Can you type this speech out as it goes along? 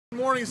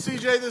morning,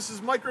 CJ. This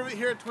is Mike Rivet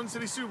here at Twin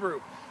City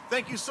Subaru.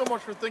 Thank you so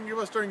much for thinking of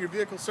us during your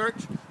vehicle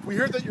search. We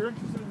heard that you're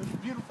interested in this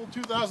beautiful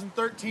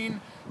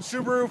 2013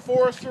 Subaru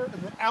Forester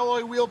and the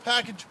alloy wheel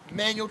package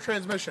manual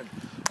transmission.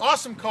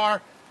 Awesome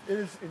car. It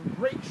is in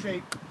great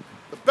shape.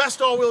 The best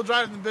all-wheel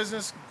drive in the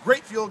business,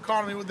 great fuel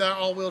economy with that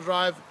all-wheel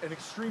drive, and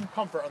extreme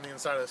comfort on the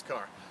inside of this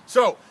car.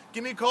 So,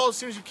 give me a call as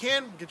soon as you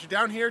can, get you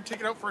down here, take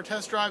it out for a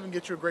test drive, and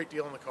get you a great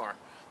deal on the car.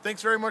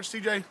 Thanks very much,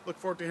 CJ. Look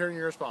forward to hearing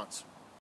your response.